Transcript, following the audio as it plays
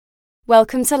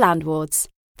Welcome to Landwards,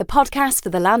 the podcast for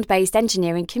the land-based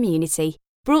engineering community,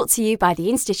 brought to you by the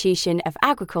Institution of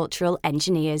Agricultural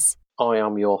Engineers. I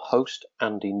am your host,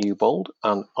 Andy Newbold,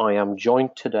 and I am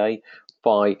joined today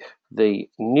by the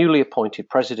newly appointed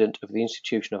President of the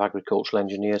Institution of Agricultural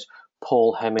Engineers,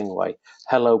 Paul Hemingway.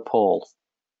 Hello, Paul.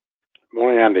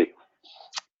 Morning, Andy.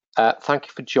 Thank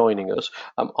you for joining us.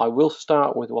 I will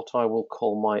start with what I will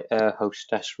call my air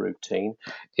hostess routine,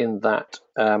 in that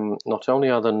not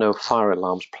only are there no fire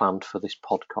alarms planned for this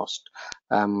podcast,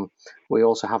 we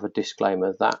also have a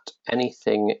disclaimer that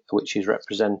anything which is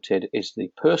represented is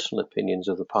the personal opinions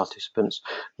of the participants,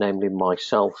 namely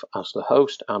myself as the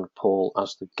host and Paul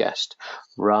as the guest,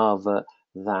 rather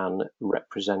than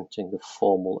representing the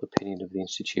formal opinion of the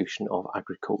Institution of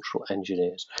Agricultural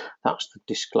Engineers. That's the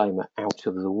disclaimer out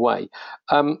of the way.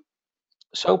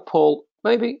 So, Paul,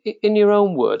 maybe in your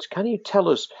own words, can you tell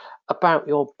us about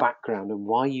your background and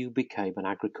why you became an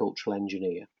agricultural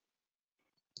engineer?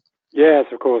 Yes,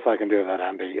 of course I can do that,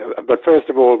 Andy. But first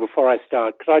of all, before I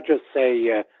start, could I just say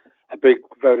a big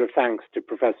vote of thanks to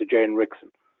Professor Jane Rickson,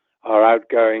 our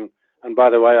outgoing, and by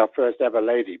the way, our first ever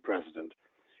lady president,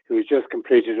 who's just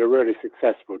completed a really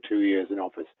successful 2 years in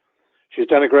office. She's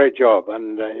done a great job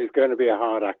and is going to be a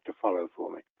hard act to follow for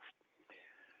me.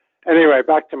 Anyway,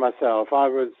 back to myself. I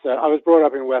was brought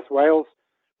up in West Wales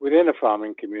within a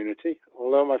farming community,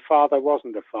 although my father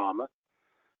wasn't a farmer.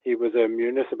 He was a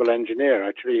municipal engineer,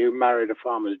 actually, who married a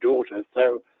farmer's daughter.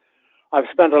 So I've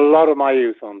spent a lot of my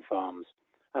youth on farms.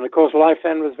 And of course, life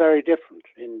then was very different.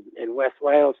 In West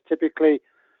Wales, typically,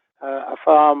 a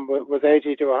farm was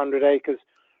 80 to 100 acres,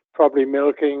 probably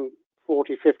milking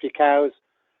 40, 50 cows,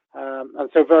 and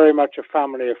so very much a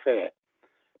family affair.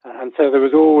 And so there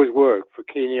was always work for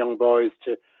keen young boys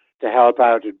to help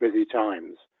out at busy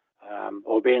times,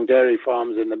 or being dairy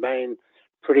farms in the main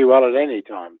pretty well at any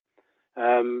time.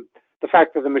 The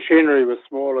fact that the machinery was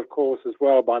small, of course, as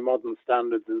well, by modern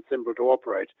standards and simple to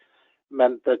operate,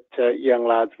 meant that young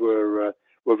lads were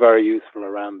very useful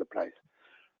around the place.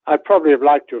 I'd probably have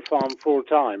liked to have farmed full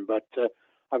time, but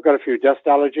I've got a few dust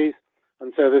allergies,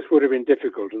 and so this would have been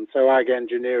difficult, and so ag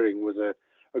engineering was a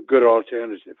good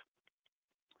alternative.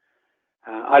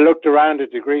 I looked around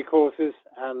at degree courses,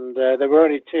 and there were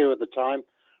only two at the time,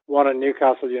 one at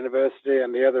Newcastle University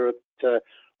and the other at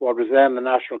what was then the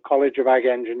National College of Ag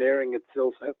Engineering at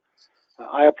Silsoe.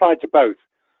 I applied to both,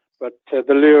 but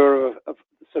the lure of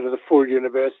sort of the full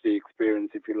university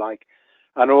experience, if you like,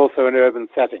 and also an urban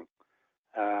setting.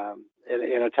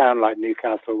 In a town like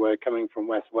Newcastle, where coming from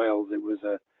West Wales, it was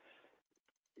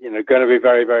going to be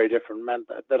very, very different, meant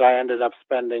that I ended up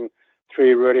spending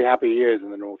 3 really happy years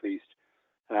in the Northeast,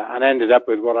 and ended up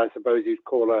with what I suppose you'd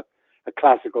call a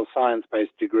classical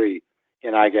science-based degree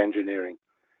in ag engineering.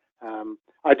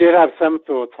 I did have some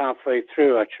thoughts halfway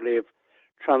through, actually, of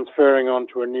transferring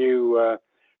onto a new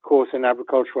course in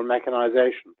agricultural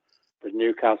mechanization that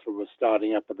Newcastle was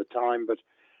starting up at the time,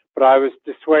 but I was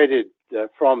dissuaded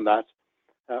from that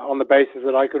on the basis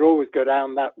that I could always go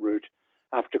down that route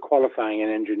after qualifying in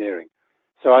engineering.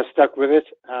 So I stuck with it,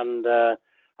 and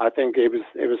I think it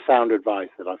was sound advice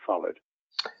that I followed.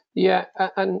 Yeah,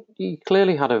 and you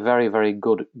clearly had a very, very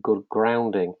good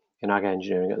grounding in ag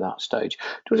engineering at that stage.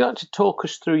 Would you like to talk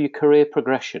us through your career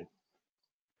progression?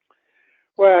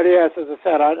 Well, yes, as I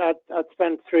said, I'd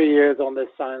spent 3 years on this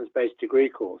science-based degree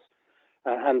course.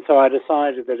 And so I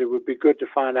decided that it would be good to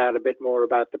find out a bit more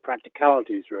about the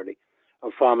practicalities, really,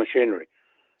 of farm machinery.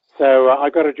 So I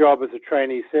got a job as a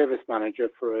trainee service manager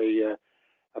for a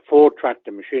Ford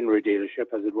tractor machinery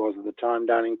dealership, as it was at the time,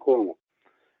 down in Cornwall.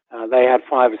 They had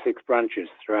 5 or 6 branches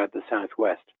throughout the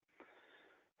southwest.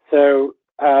 So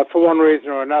for one reason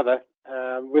or another,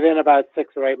 within about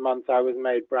 6 or 8 months, I was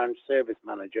made branch service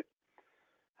manager.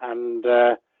 And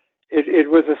it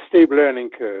was a steep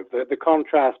learning curve. The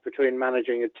contrast between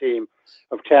managing a team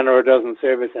of 10 or a dozen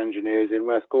service engineers in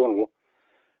West Cornwall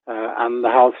and the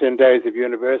halcyon days of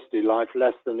university life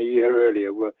less than a year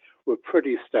earlier were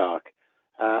pretty stark.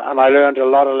 And I learned a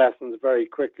lot of lessons very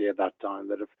quickly at that time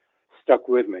that have stuck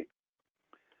with me.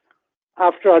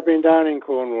 After I'd been down in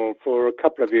Cornwall for a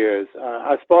couple of years,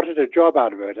 I spotted a job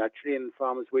advert, actually, in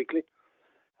Farmers Weekly.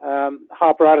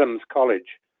 Harper Adams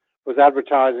College was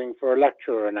advertising for a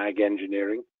lecturer in ag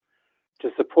engineering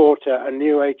to support a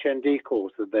new HND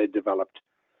course that they developed.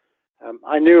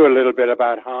 I knew a little bit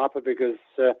about Harper because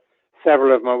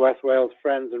several of my West Wales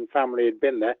friends and family had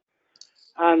been there,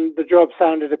 and the job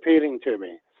sounded appealing to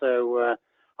me, so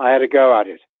I had a go at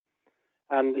it.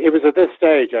 And it was at this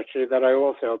stage, actually, that I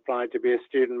also applied to be a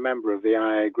student member of the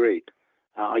IAGRI,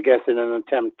 I guess in an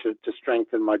attempt to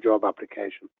strengthen my job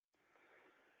application.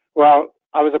 Well,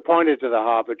 I was appointed to the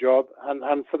harbour job,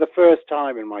 and for the first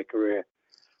time in my career,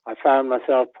 I found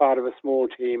myself part of a small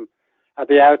team at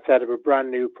the outset of a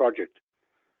brand new project.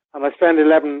 And I spent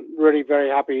 11 really very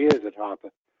happy years at Harper.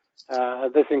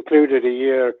 This included a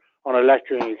year on a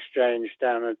lecturing exchange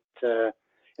down at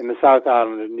in the South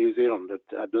Island of New Zealand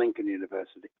at Lincoln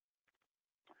University.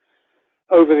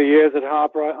 Over the years at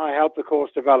Harper, I helped the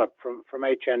course develop from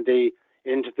HND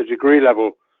into the degree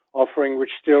level offering,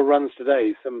 which still runs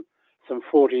today, some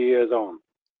 40 years on.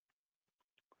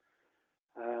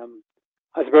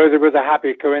 I suppose it was a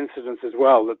happy coincidence as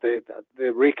well that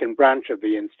the Wrekin branch of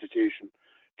the institution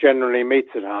generally meets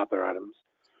at Harper Adams,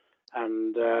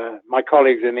 and my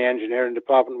colleagues in the engineering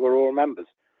department were all members.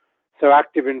 So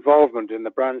active involvement in the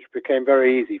branch became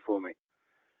very easy for me.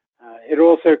 It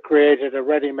also created a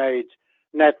ready-made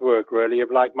network, really, of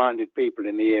like-minded people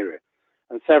in the area,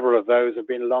 and several of those have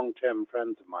been long-term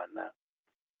friends of mine now.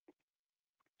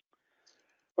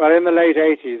 Well, in the late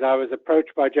 80s, I was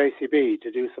approached by JCB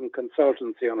to do some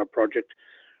consultancy on a project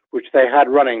which they had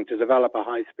running to develop a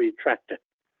high-speed tractor.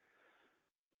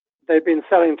 They'd been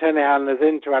selling telehandlers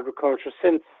into agriculture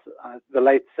since the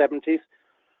late 70s,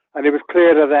 and it was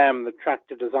clear to them that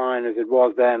tractor design as it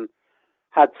was then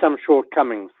had some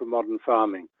shortcomings for modern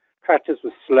farming. Tractors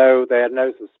were slow, they had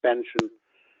no suspension,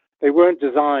 they weren't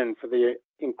designed for the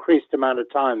increased amount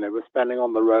of time they were spending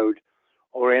on the road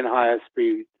or in higher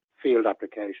speed field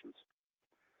applications.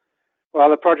 Well,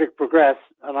 the project progressed,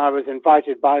 and I was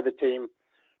invited by the team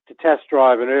to test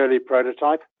drive an early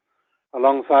prototype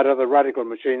alongside other radical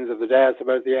machines of the day, I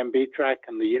suppose the MB Track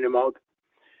and the Unimog,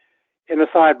 in a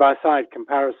side-by-side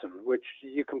comparison, which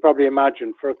you can probably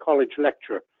imagine for a college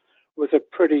lecturer was a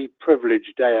pretty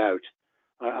privileged day out.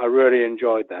 I really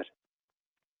enjoyed that.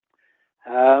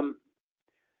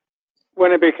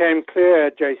 When it became clear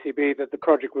at JCB that the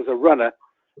project was a runner,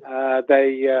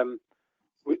 they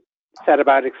set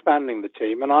about expanding the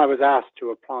team, and I was asked to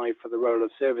apply for the role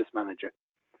of service manager.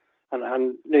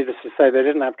 And needless to say, they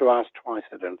didn't have to ask twice,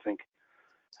 I don't think.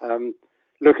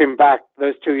 Looking back,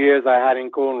 those 2 years I had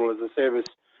in Cornwall as a service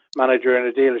manager in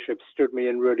a dealership stood me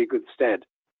in really good stead.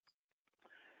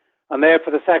 And there,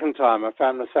 for the second time, I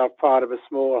found myself part of a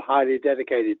small, highly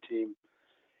dedicated team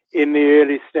in the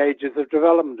early stages of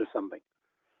development of something.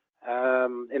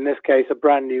 In this case, a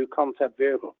brand new concept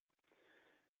vehicle.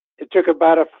 It took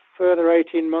about a further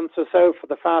 18 months or so for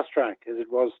the Fast Track, as it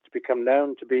was to become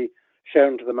known, to be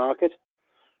shown to the market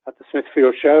at the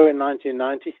Smithfield Show in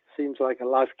 1990. Seems like a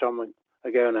lifetime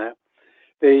ago now.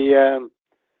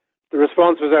 The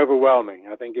response was overwhelming.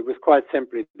 I think it was quite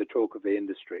simply the talk of the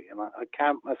industry, and I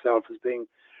count myself as being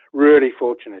really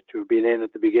fortunate to have been in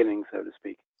at the beginning, so to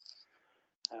speak.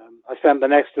 I spent the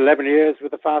next 11 years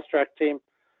with the Fast Track team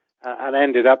and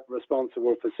ended up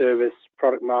responsible for service,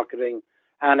 product marketing,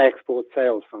 and export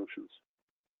sales functions.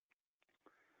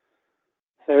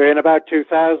 So in about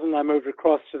 2000, I moved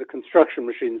across to the construction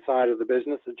machine side of the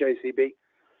business at JCB,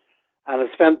 and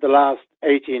have spent the last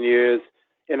 18 years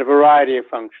in a variety of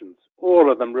functions,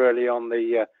 all of them really on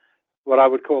the what I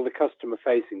would call the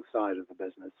customer-facing side of the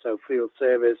business. So field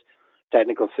service,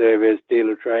 technical service,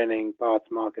 dealer training, parts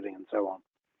marketing, and so on.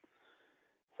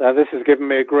 So this has given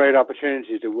me a great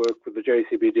opportunity to work with the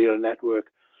JCB dealer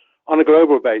network on a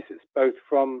global basis, both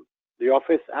from the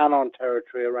office and on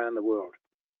territory around the world.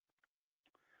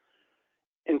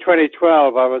 In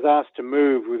 2012, I was asked to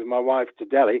move with my wife to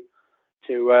Delhi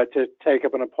to take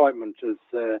up an appointment as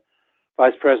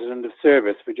Vice President of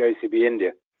Service for JCB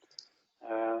India.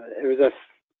 It was a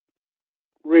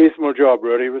reasonable job,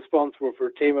 really, responsible for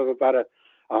a team of about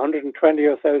 120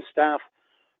 or so staff,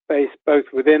 based both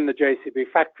within the JCB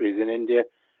factories in India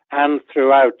and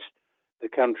throughout the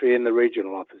country in the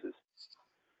regional offices.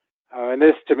 And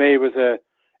this, to me,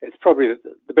 it's probably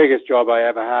the biggest job I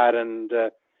ever had, and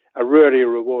a really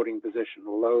rewarding position,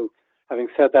 although, having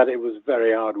said that, it was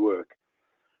very hard work.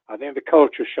 I think the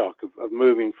culture shock of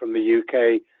moving from the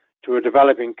UK to a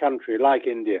developing country like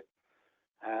India,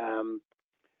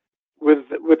 with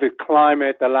the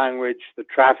climate, the language, the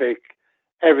traffic,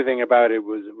 everything about it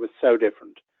was so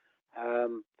different.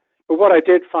 But what I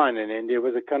did find in India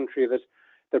was a country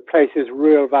that places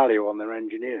real value on their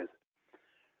engineers,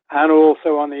 and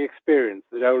also on the experience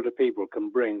that older people can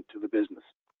bring to the business.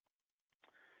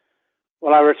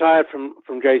 Well, I retired from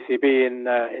JCB in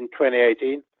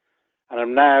 2018, and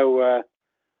I'm now,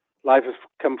 life has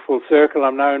come full circle.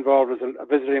 I'm now involved as a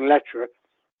visiting lecturer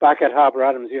back at Harper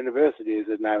Adams University, as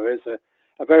it now is,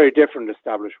 a very different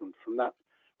establishment from that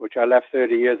which I left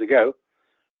 30 years ago,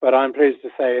 but I'm pleased to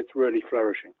say it's really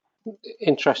flourishing.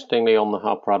 Interestingly, on the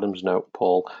Harper Adams note,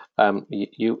 Paul,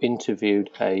 you interviewed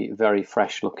a very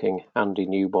fresh-looking Andy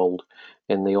Newbold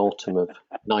in the autumn of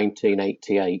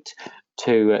 1988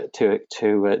 to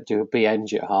do a BEng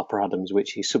at Harper Adams,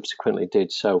 which he subsequently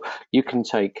did. So you can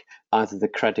take either the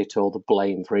credit or the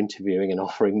blame for interviewing and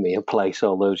offering me a place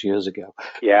all those years ago.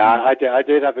 Yeah, I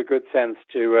did have a good sense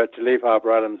to leave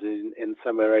Harper Adams in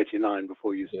summer '89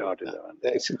 before you started.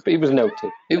 Yeah, it was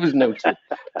noted. It was noted.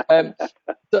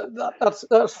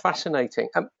 That's fascinating.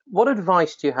 What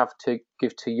advice do you have to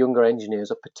give to younger engineers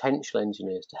or potential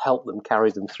engineers to help them carry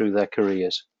them through their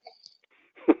careers?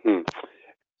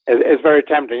 It's very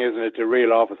tempting, isn't it, to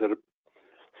reel off a sort of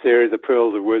series of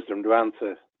pearls of wisdom to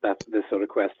answer this sort of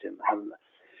question. And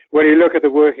when you look at the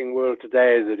working world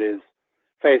today as it is,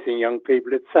 facing young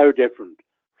people, it's so different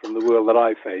from the world that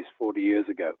I faced 40 years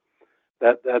ago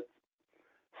that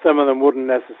some of them wouldn't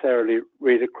necessarily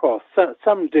read across.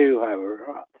 Some do,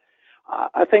 however.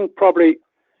 I think probably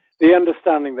the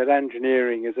understanding that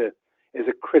engineering is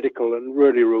a critical and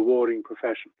really rewarding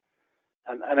profession,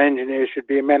 and engineers should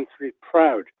be immensely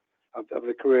proud of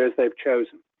the careers they've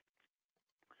chosen.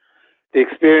 The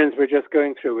experience we're just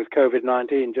going through with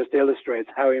COVID-19 just illustrates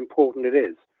how important it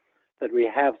is that we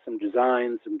have some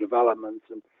design, some development,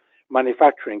 some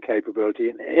manufacturing capability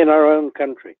in our own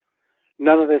country.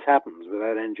 None of this happens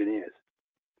without engineers.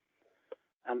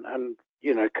 And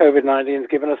you know, COVID-19 has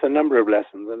given us a number of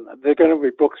lessons, and there are going to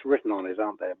be books written on it,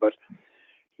 aren't there? But,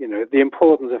 you know, the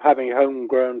importance of having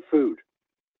homegrown food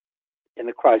in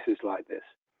a crisis like this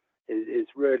is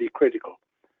really critical.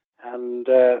 And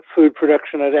food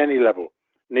production at any level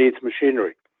needs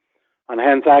machinery. And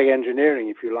hence ag engineering,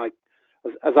 if you like,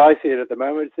 as I see it at the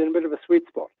moment, it's in a bit of a sweet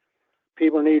spot.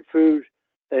 People need food,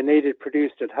 they need it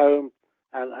produced at home,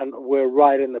 and we're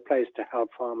right in the place to help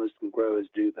farmers and growers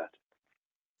do that.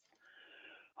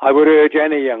 I would urge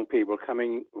any young people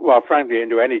coming, well, frankly,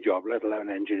 into any job, let alone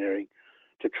engineering,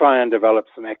 to try and develop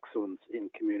some excellence in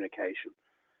communication,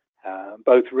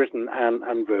 both written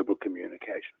and verbal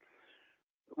communication.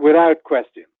 Without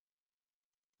question,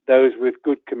 those with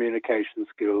good communication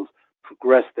skills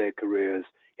progress their careers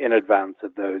in advance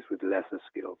of those with lesser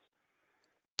skills.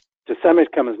 To some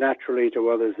it comes naturally, to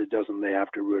others it doesn't. They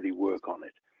have to really work on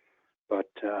it. But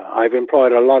I've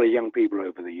employed a lot of young people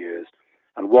over the years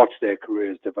and watched their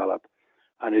careers develop,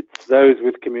 and it's those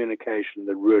with communication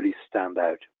that really stand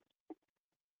out.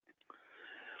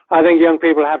 I think young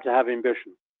people have to have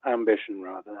ambition, and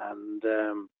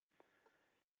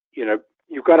you know,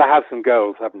 you've got to have some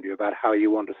goals, haven't you, about how you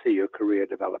want to see your career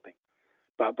developing.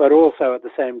 But also at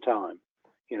the same time,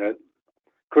 you know,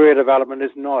 career development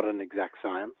is not an exact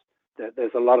science.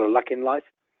 There's a lot of luck in life.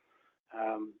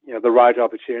 You know, the right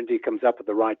opportunity comes up at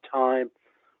the right time,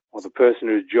 or the person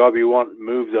whose job you want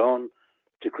moves on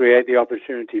to create the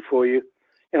opportunity for you.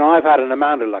 You know, I've had an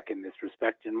amount of luck in this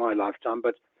respect in my lifetime,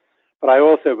 but I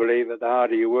also believe that the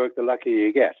harder you work, the luckier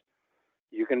you get.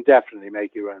 You can definitely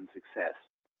make your own success.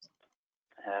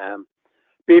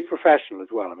 Be professional as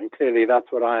well. I mean, clearly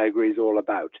that's what I agree is all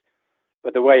about.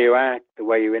 But the way you act, the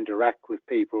way you interact with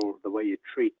people, the way you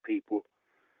treat people,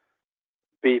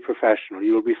 be professional.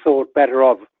 You'll be thought better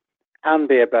of and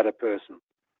be a better person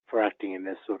for acting in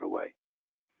this sort of way.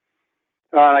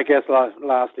 And I guess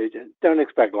lastly, don't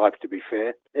expect life to be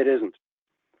fair. It isn't.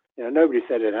 You know, nobody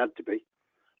said it had to be.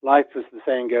 Life, as the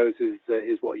saying goes,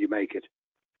 is what you make it.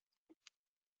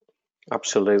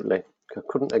 Absolutely. I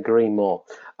couldn't agree more.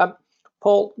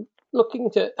 Paul,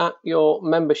 looking at your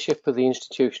membership of the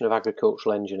Institution of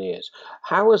Agricultural Engineers,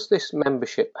 how has this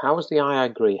membership, how has the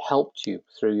IAGRE helped you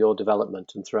through your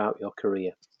development and throughout your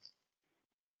career?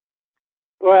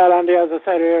 Well, Andy, as I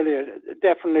said earlier,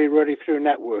 definitely really through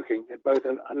networking at both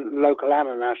a local and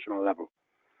a national level.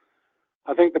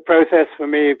 I think the process for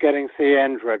me of getting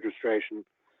CEng registration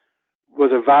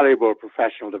was a valuable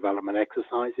professional development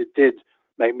exercise. It did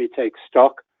make me take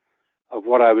stock of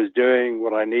what I was doing,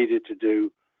 what I needed to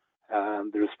do,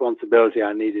 the responsibility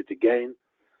I needed to gain.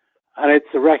 And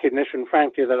it's a recognition,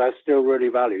 frankly, that I still really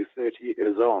value 30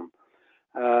 years on.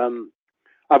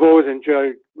 I've always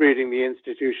enjoyed reading the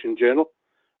institution journal,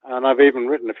 and I've even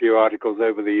written a few articles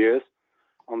over the years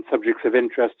on subjects of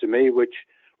interest to me, which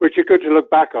are good to look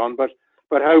back on, but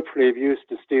hopefully of use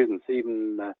to students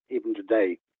even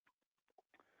today.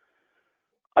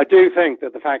 I do think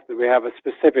that the fact that we have a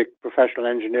specific professional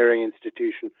engineering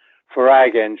institution for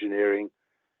ag engineering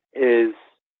is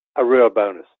a real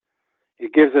bonus.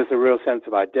 It gives us a real sense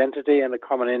of identity and a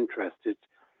common interest.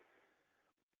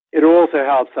 It also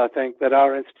helps, I think, that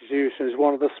our institution is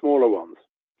one of the smaller ones.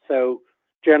 So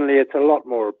generally it's a lot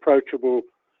more approachable,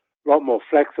 a lot more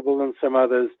flexible than some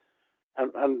others,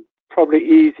 and probably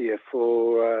easier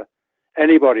for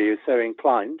anybody who's so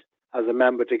inclined as a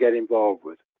member to get involved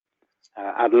with,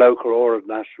 at local or at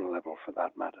national level for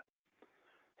that matter.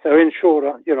 So in short,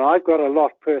 I've got a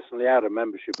lot personally out of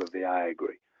membership of the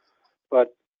IAGRI,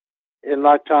 but in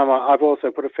like time, I've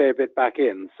also put a fair bit back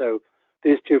in. So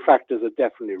these two factors are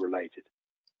definitely related.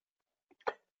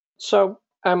 So,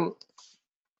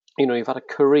 you've had a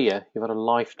career, you've had a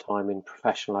lifetime in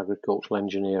professional agricultural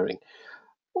engineering.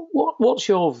 What's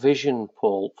your vision,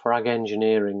 Paul, for ag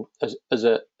engineering as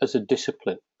a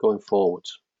discipline going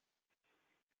forwards?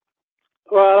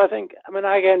 Well, I think,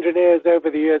 ag engineers over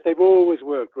the years, they've always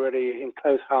worked really in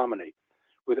close harmony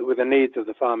with the needs of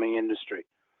the farming industry.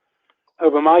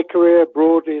 Over my career,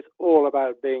 broadly, it's all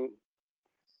about being,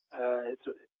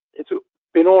 it's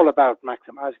been all about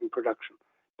maximizing production,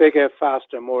 bigger,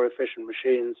 faster, more efficient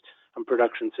machines and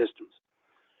production systems.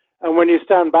 And when you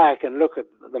stand back and look at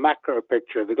the macro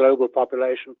picture, the global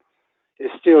population is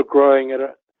still growing at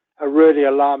a really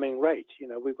alarming rate.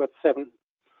 We've got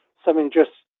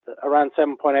just around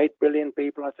 7.8 billion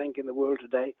people, I think, in the world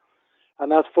today.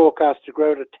 And that's forecast to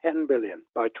grow to 10 billion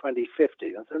by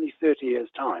 2050. That's only 30 years'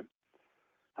 time.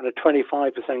 And a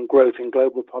 25% growth in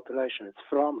global population. It's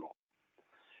phenomenal.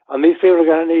 And these people are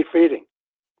going to need feeding.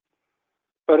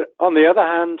 But on the other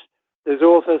hand, there's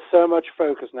also so much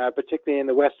focus now, particularly in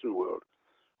the Western world,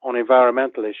 on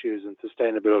environmental issues and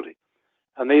sustainability.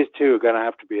 And these two are going to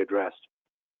have to be addressed.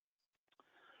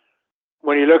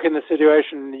 When you look in the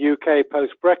situation in the UK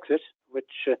post-Brexit,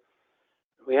 which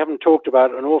we haven't talked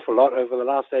about an awful lot over the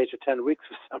last 8 or 10 weeks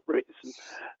for some reason,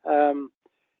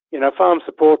 farm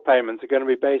support payments are going to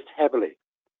be based heavily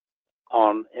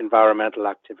on environmental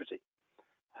activity.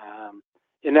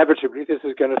 Inevitably, this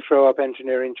is going to throw up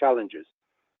engineering challenges,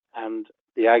 and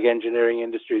the ag engineering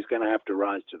industry is going to have to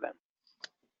rise to them.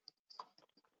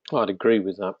 I'd agree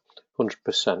with that,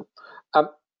 100%.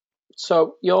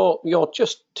 So you're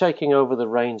just taking over the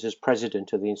reins as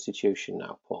president of the institution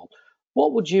now, Paul.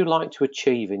 What would you like to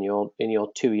achieve in your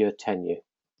 2-year tenure?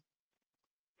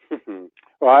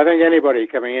 Well, I think anybody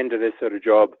coming into this sort of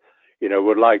job,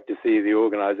 would like to see the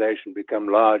organisation become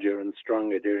larger and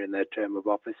stronger during their term of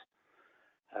office.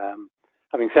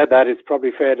 Having said that, it's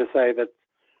probably fair to say that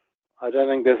I don't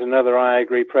think there's another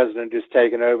IAGRI president who's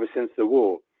taken over since the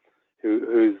war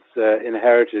who's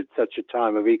inherited such a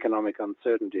time of economic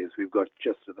uncertainty as we've got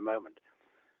just at the moment.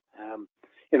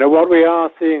 What we are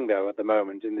seeing, though, at the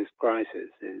moment in this crisis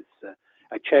is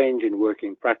a change in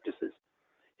working practices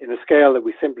in a scale that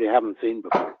we simply haven't seen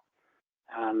before.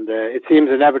 And it seems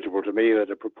inevitable to me that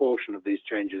a proportion of these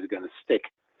changes are going to stick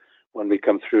when we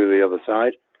come through the other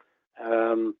side.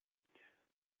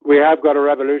 We have got a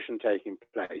revolution taking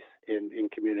place in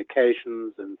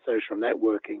communications and social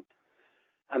networking.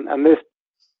 And this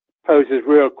poses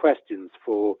real questions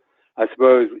for, I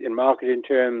suppose, in marketing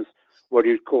terms, what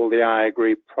you'd call the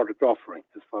IAGRI product offering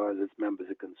as far as its members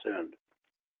are concerned.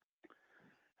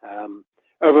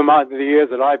 Over the years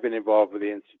that I've been involved with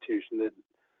the institution,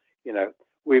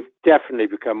 we've definitely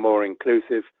become more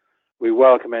inclusive. We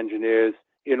welcome engineers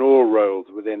in all roles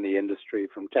within the industry,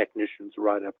 from technicians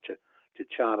right up to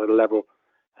chartered level.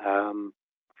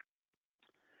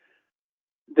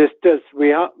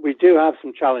 We do have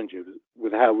some challenges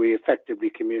with how we effectively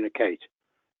communicate,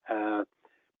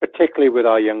 particularly with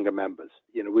our younger members.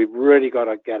 We've really got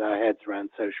to get our heads around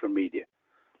social media.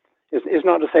 It's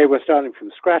not to say we're starting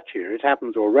from scratch here. It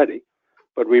happens already,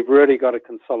 but we've really got to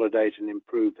consolidate and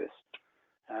improve this.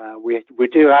 We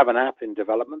do have an app in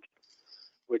development,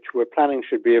 which we're planning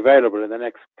should be available in the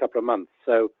next couple of months.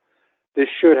 So this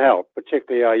should help,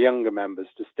 particularly our younger members,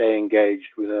 to stay engaged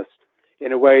with us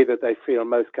in a way that they feel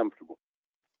most comfortable.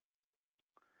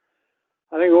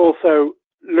 I think also,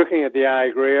 looking at the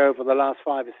IAGRI over the last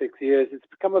 5 or 6 years, it's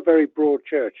become a very broad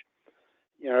church,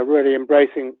 really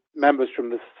embracing members from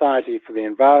the Society for the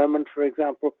Environment, for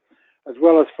example, as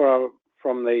well as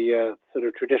from the sort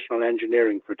of traditional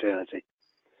engineering fraternity.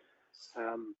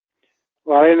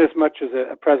 Well, in as much as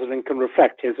a president can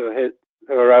reflect his or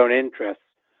her own interests,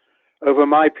 over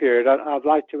my period, I'd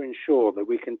like to ensure that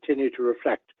we continue to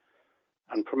reflect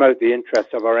and promote the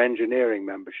interests of our engineering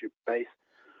membership base.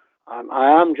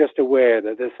 I am just aware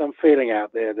that there's some feeling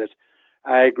out there that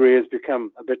IAGRI has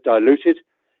become a bit diluted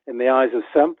in the eyes of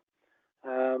some.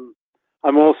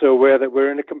 I'm also aware that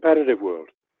we're in a competitive world.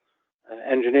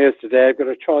 Engineers today have got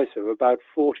a choice of about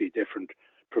 40 different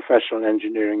professional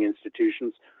engineering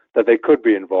institutions that they could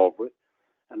be involved with.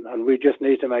 And we just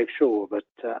need to make sure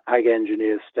that ag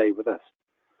engineers stay with us.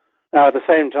 Now, at the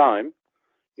same time,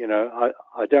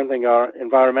 I don't think our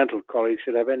environmental colleagues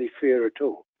should have any fear at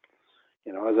all.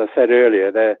 As I said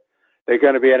earlier, they're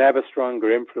going to be an ever stronger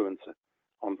influencer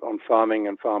on farming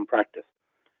and farm practice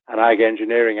and ag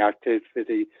engineering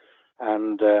activity,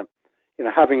 and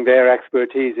having their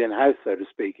expertise in-house, so to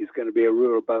speak, is going to be a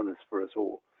real bonus for us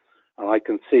all. And I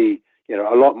can see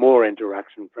a lot more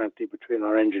interaction, frankly, between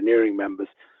our engineering members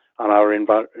and our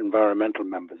environmental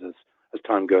members as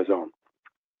time goes on.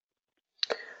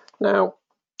 Now,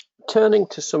 turning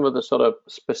to some of the sort of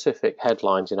specific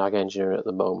headlines in ag engineering at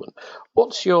the moment,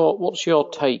 what's your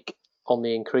take on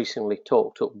the increasingly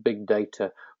talked up big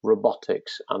data,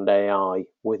 robotics, and AI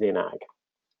within ag?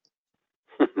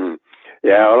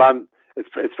 Yeah, well,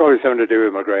 it's probably something to do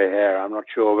with my grey hair. I'm not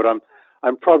sure, but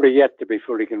I'm probably yet to be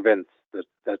fully convinced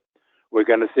that we're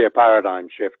going to see a paradigm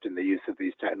shift in the use of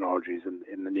these technologies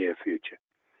in the near future.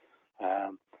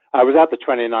 I was at the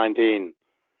 2019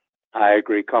 I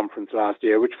Agree conference last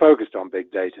year, which focused on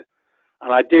big data,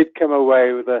 and I did come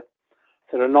away with a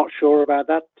sort of not sure about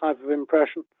that type of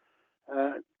impression.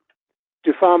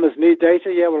 Do farmers need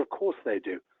data? Yeah, well, of course they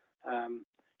do.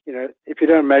 If you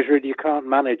don't measure it, you can't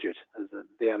manage it, as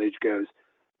the adage goes.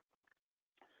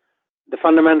 The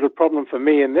fundamental problem for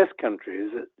me in this country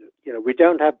is that, we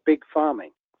don't have big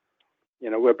farming.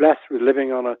 We're blessed with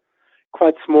living on a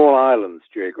quite small islands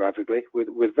geographically,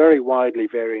 with very widely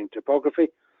varying topography.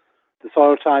 The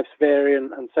soil types vary,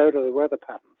 and so do the weather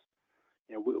patterns.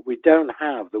 We don't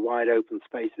have the wide open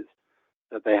spaces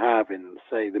that they have in,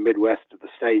 say, the Midwest of the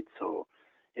States or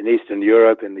in Eastern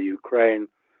Europe, in the Ukraine,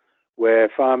 where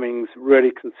farming's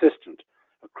really consistent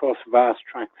across vast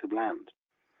tracts of land.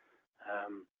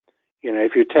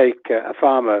 If you take a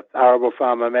farmer, arable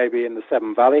farmer, maybe in the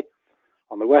Severn Valley,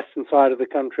 on the western side of the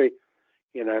country,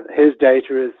 his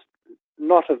data is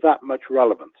not of that much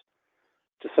relevance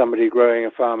to somebody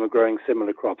farmer growing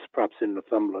similar crops, perhaps in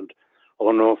Northumberland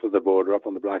or north of the border up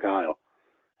on the Black Isle,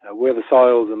 where the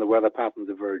soils and the weather patterns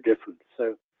are very different.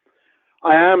 So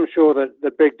I am sure that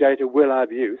the big data will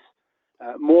have use,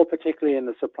 more particularly in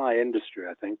the supply industry,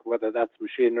 I think, whether that's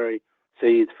machinery,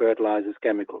 seeds, fertilizers,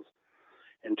 chemicals,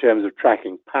 in terms of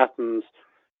tracking patterns,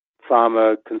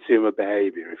 farmer-consumer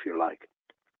behavior, if you like.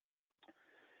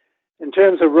 In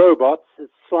terms of robots,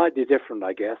 it's slightly different,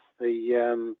 I guess.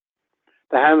 The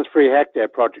Hands-Free Hectare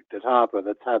project at Harper,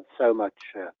 that's had so much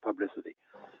publicity,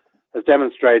 has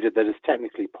demonstrated that it's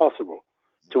technically possible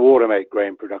to automate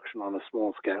grain production on a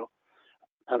small scale,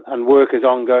 and work is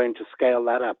ongoing to scale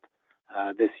that up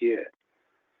this year.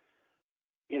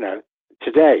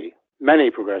 Today,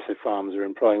 many progressive farms are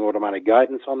employing automatic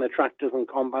guidance on their tractors and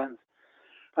combines,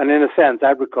 and in a sense,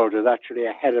 agriculture is actually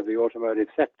ahead of the automotive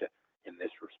sector in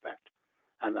this respect.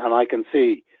 And I can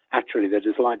see actually that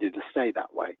it's likely to stay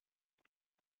that way.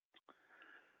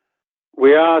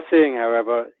 We are seeing,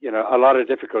 however, a lot of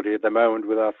difficulty at the moment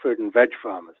with our fruit and veg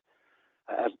farmers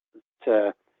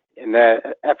in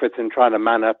their efforts in trying to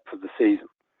man up for the season.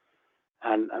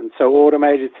 And so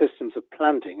automated systems of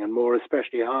planting, and more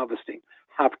especially harvesting,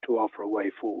 have to offer a way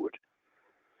forward.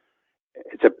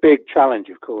 It's a big challenge,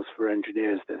 of course, for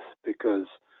engineers, because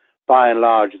by and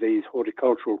large, these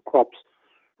horticultural crops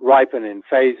ripen in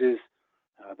phases.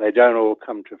 They don't all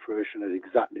come to fruition at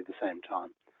exactly the same time.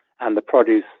 And the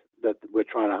produce that we're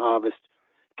trying to harvest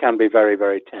can be very,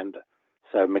 very tender.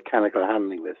 So mechanical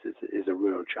handling this is a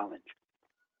real challenge.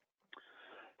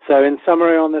 So in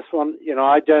summary on this one,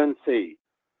 I don't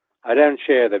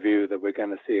share the view that we're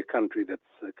going to see a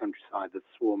countryside that's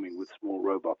swarming with small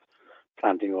robots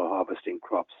planting or harvesting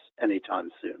crops anytime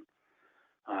soon.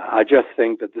 I just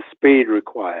think that the speed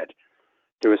required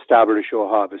to establish or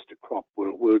harvest a crop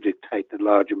will dictate that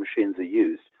larger machines are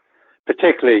used,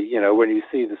 particularly, when you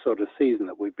see the sort of season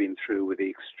that we've been through with the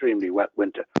extremely wet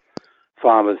winter,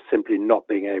 farmers simply not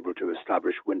being able to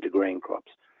establish winter grain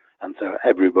crops. And so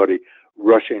everybody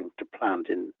rushing to plant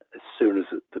in as soon as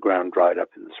the ground dried up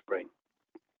in the spring.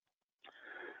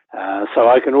 So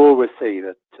I can always see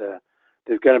that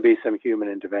there's going to be some human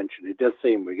intervention. It does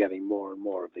seem we're getting more and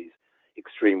more of these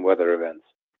extreme weather events.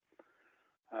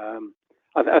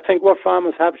 I think what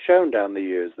farmers have shown down the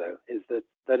years, though, is that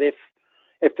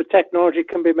if the technology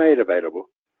can be made available,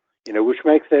 which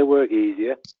makes their work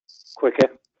easier, quicker,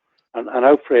 and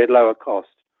hopefully at lower cost,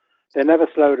 they're never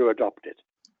slow to adopt it.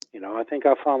 I think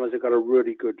our farmers have got a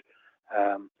really good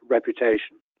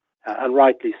reputation, and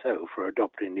rightly so, for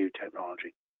adopting new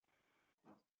technology.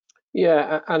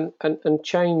 Yeah, and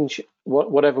change,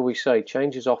 whatever we say,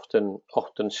 change is often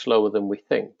slower than we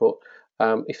think. But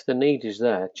if the need is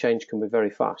there, change can be very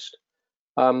fast.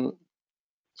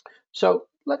 So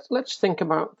let's think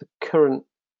about the current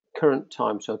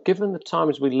time. So given the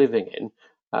times we're living in,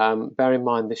 bear in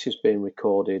mind this is being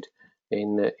recorded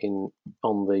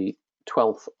on the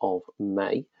 12th of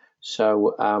May.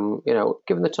 So,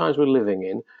 given the times we're living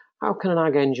in, how can an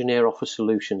ag engineer offer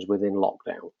solutions within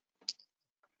lockdown?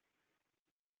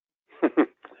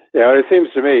 Yeah, it seems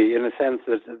to me, in a sense,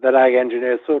 that ag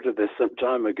engineers sorted this some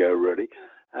time ago, really.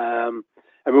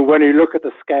 When you look at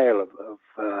the scale of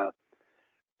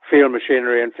field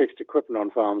machinery and fixed equipment on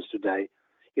farms today,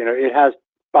 it has,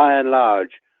 by and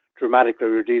large, dramatically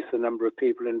reduced the number of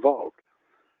people involved.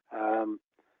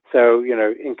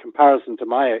 In comparison to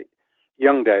my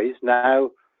young days,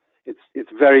 now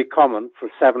it's very common for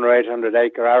 700 or 800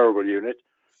 acre arable unit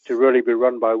to really be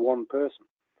run by one person,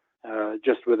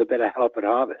 just with a bit of help at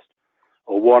harvest,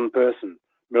 or one person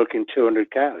milking 200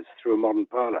 cows through a modern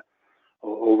parlour,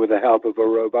 or with the help of a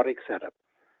robotic setup.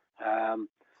 I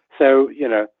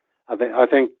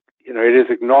think it is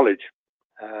acknowledged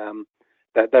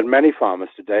that many farmers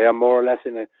today are more or less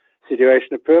in a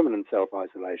situation of permanent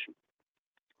self-isolation.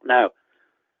 Now,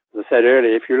 as I said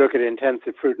earlier, if you look at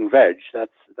intensive fruit and veg,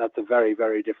 that's a very,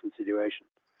 very different situation.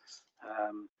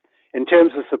 In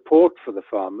terms of support for the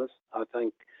farmers, I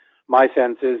think my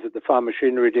sense is that the farm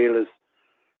machinery dealers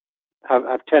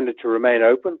have tended to remain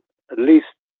open, at least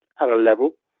at a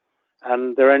level,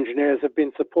 and their engineers have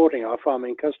been supporting our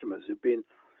farming customers who've been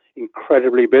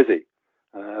incredibly busy.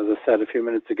 As I said a few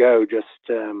minutes ago, just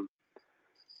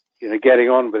getting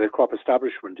on with the crop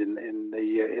establishment in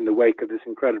the wake of this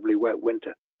incredibly wet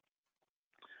winter.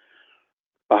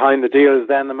 Behind the dealers,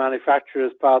 then the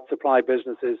manufacturers, parts supply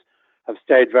businesses have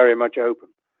stayed very much open,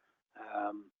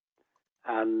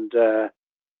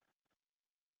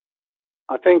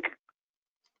 I think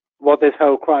what this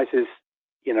whole crisis,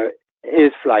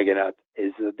 is flagging up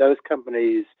is that those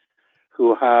companies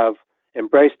who have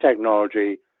embraced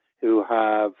technology, who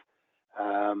have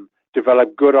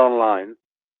developed good online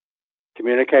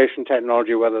communication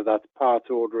technology, whether that's parts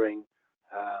ordering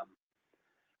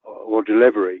or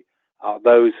delivery, are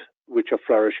those which are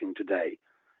flourishing today.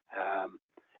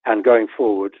 And going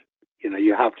forward,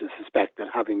 you have to suspect that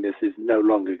having this is no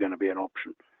longer going to be an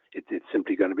option. It's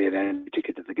simply going to be an end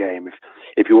ticket to the game.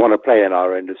 If you want to play in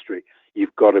our industry,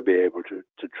 you've got to be able to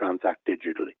transact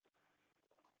digitally.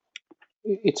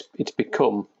 It's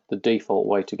become the default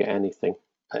way to get anything,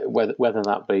 whether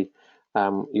that be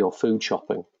your food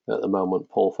shopping at the moment,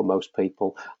 Paul, for most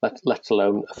people, let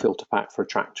alone a filter pack for a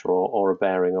tractor or a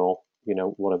bearing or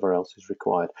whatever else is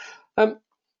required.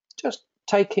 Just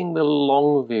taking the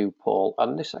long view, Paul,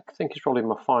 and this I think is probably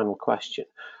my final question.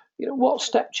 What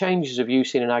step changes have you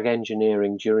seen in ag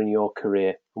engineering during your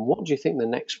career, and what do you think the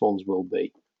next ones will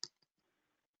be?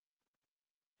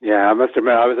 Yeah, I must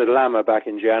admit, I was at Lama back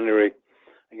in January.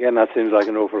 Again, that seems like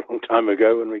an awful long time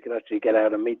ago when we could actually get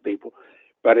out and meet people.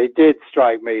 But it did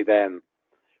strike me then,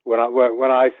 when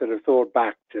I sort of thought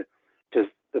back to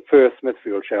the first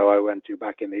Smithfield show I went to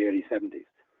back in the early 70s.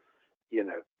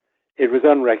 It was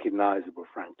unrecognizable,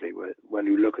 frankly, when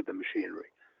you look at the machinery.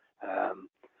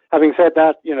 Having said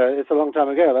that, it's a long time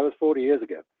ago. That was 40 years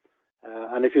ago.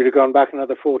 And if you'd have gone back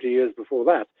another 40 years before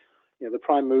that, the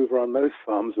prime mover on most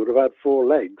farms would have had 4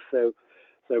 legs. So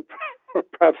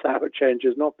perhaps our change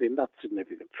has not been that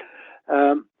significant.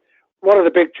 One of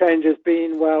the big changes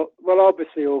being, well,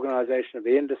 obviously organisation of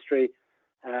the industry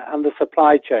and the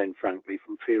supply chain, frankly,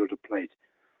 from field to plate.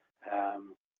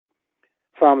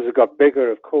 Farms have got bigger,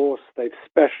 of course. They've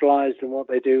specialised in what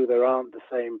they do. There aren't the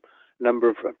same number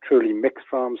of truly mixed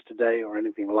farms today or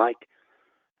anything like.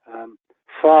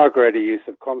 Far greater use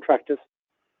of contractors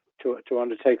to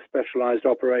undertake specialised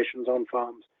operations on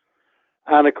farms.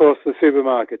 And of course, the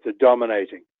supermarkets are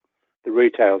dominating the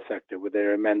retail sector with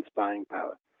their immense buying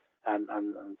power. And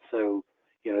so,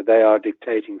 they are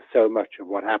dictating so much of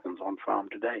what happens on farm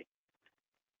today.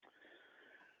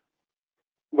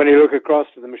 When you look across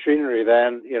to the machinery,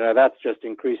 then, that's just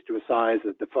increased to a size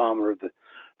that the farmer of the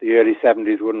early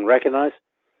 70s wouldn't recognize.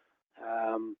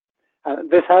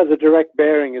 And this has a direct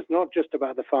bearing. It's not just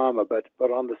about the farmer, but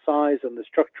on the size and the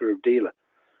structure of dealer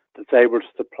that's able to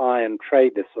supply and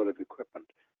trade this sort of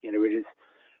equipment.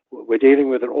 We're dealing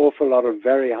with an awful lot of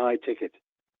very high ticket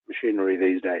machinery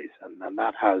these days, and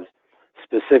that has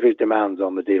specific demands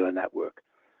on the dealer network.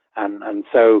 And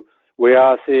so we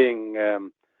are seeing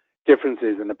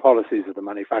differences in the policies of the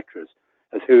manufacturers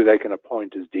as who they can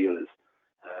appoint as dealers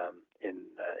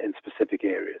in specific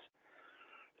areas.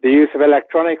 The use of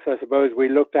electronics, I suppose, we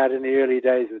looked at in the early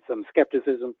days with some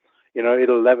skepticism.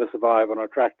 It'll never survive on a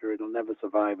tractor. It'll never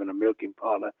survive in a milking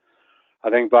parlour.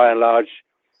 I think by and large,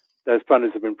 those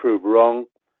pundits have been proved wrong.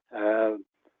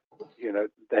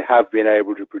 They have been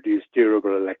able to produce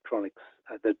durable electronics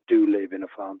that do live in a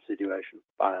farm situation,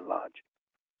 by and large.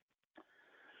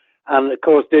 And of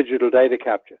course, digital data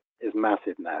capture is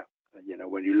massive now.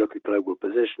 When you look at global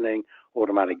positioning,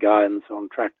 automatic guidance on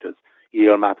tractors,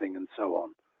 yield mapping, and so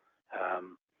on.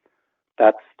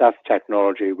 That's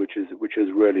technology which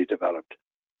is really developed.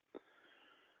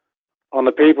 On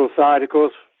the people side, of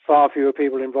course, far fewer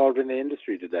people involved in the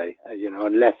industry today,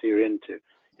 unless you're into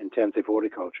intensive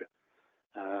horticulture.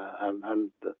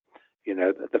 The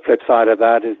flip side of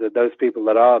that is that those people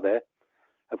that are there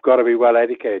have got to be well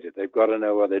educated. They've got to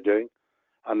know what they're doing,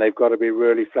 and they've got to be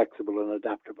really flexible and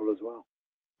adaptable as well.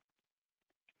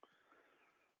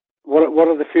 What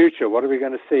are the future? What are we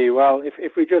going to see? Well,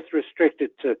 if we just restrict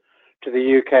it to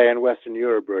the UK and Western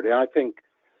Europe, really, I think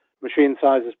machine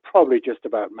size is probably just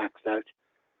about maxed out.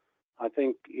 I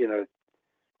think,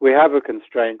 we have a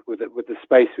constraint with the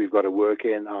space we've got to work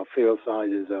in. Our field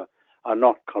sizes are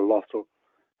not colossal.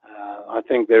 I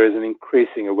think there is an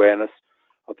increasing awareness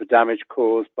of the damage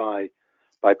caused by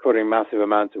putting massive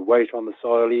amounts of weight on the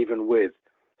soil, even with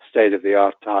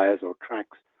state-of-the-art tires or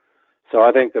tracks. So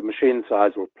I think the machine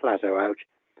size will plateau out.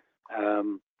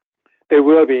 There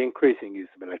will be increasing use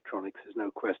of electronics, there's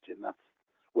no question.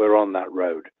 We're on that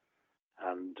road.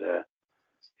 And,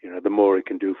 the more it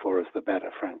can do for us, the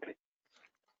better, frankly.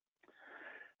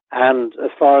 And as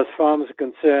far as farmers are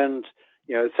concerned,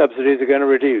 subsidies are going to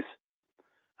reduce.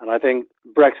 And I think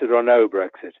Brexit or no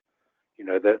Brexit,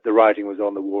 the writing was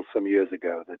on the wall some years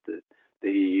ago that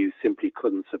the EU simply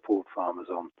couldn't support farmers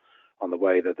on the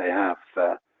way that they have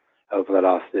over the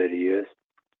last 30 years.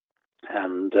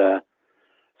 And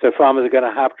so farmers are going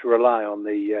to have to rely on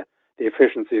the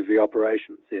efficiency of the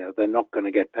operations. They're not going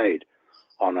to get paid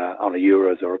on a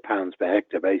euros or a pounds per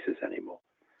hectare basis anymore.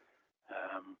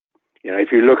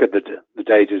 If you look at the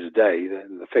data today,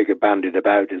 the figure bandied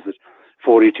about is that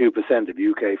 42% of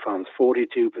UK farms,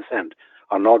 42%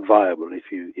 are not viable if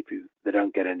they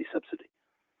don't get any subsidy.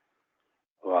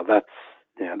 Well, that's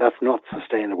not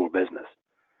sustainable business.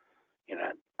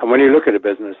 And when you look at a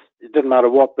business, it doesn't matter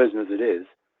what business it is.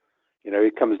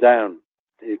 It comes down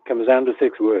to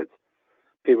 6 words.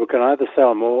 People can either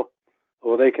sell more,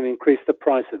 or they can increase the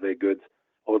price of their goods,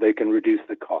 or they can reduce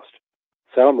the cost.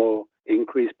 Sell more,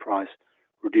 increase price,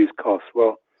 reduce costs.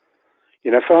 Well,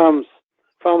 farms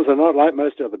are not like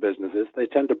most other businesses. They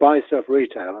tend to buy stuff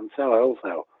retail and sell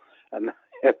wholesale. And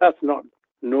that's not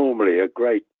normally a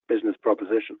great business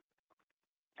proposition.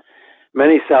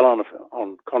 Many sell on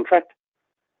contract,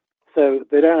 so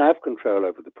they don't have control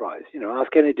over the price.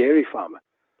 Ask any dairy farmer.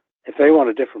 If they want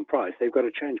a different price, they've got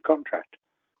to change contract.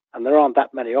 And there aren't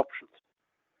that many options.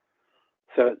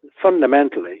 So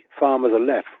fundamentally, farmers are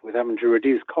left with having to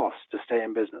reduce costs to stay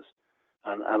in business.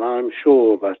 And I'm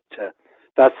sure that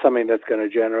that's something that's going to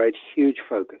generate huge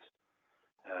focus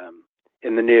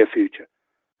in the near future.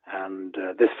 And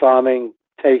this farming,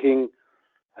 taking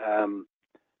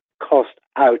cost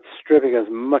out, stripping as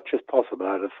much as possible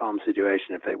out of the farm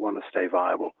situation if they want to stay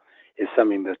viable, is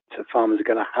something that farmers are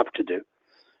going to have to do.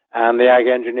 And the ag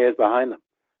engineers behind them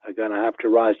are going to have to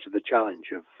rise to the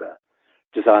challenge of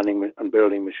designing and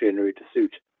building machinery to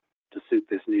suit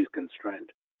this new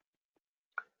constraint.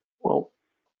 Well,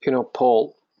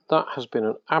 Paul, that has been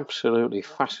an absolutely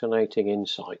fascinating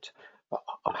insight,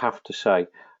 I have to say.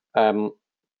 I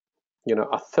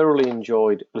thoroughly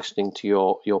enjoyed listening to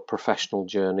your professional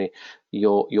journey,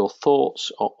 your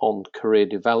thoughts on career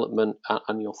development,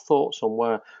 and your thoughts on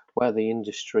where the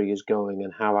industry is going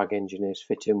and how ag engineers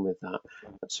fit in with that.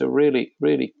 It's a really,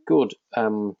 really good,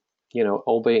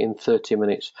 albeit in 30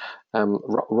 minutes,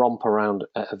 romp around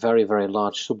a very, very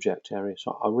large subject area.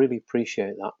 So I really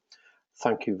appreciate that.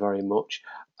 Thank you very much.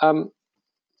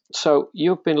 So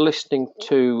you've been listening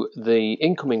to the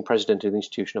incoming president of the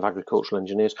Institution of Agricultural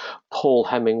Engineers, Paul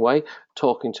Hemingway,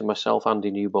 talking to myself,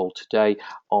 Andy Newbold, today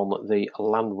on the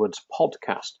Landwards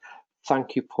podcast.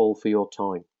 Thank you, Paul, for your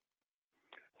time.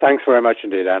 Thanks very much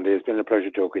indeed, Andy. It's been a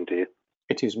pleasure talking to you.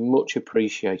 It is much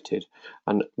appreciated,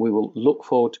 and we will look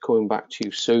forward to coming back to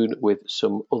you soon with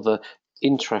some other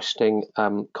interesting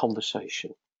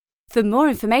conversation. For more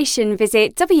information,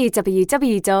 visit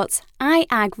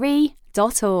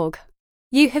www.iagri.org.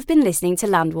 You have been listening to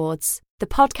Landwards, the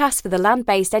podcast for the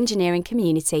land-based engineering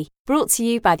community, brought to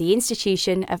you by the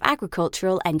Institution of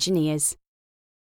Agricultural Engineers.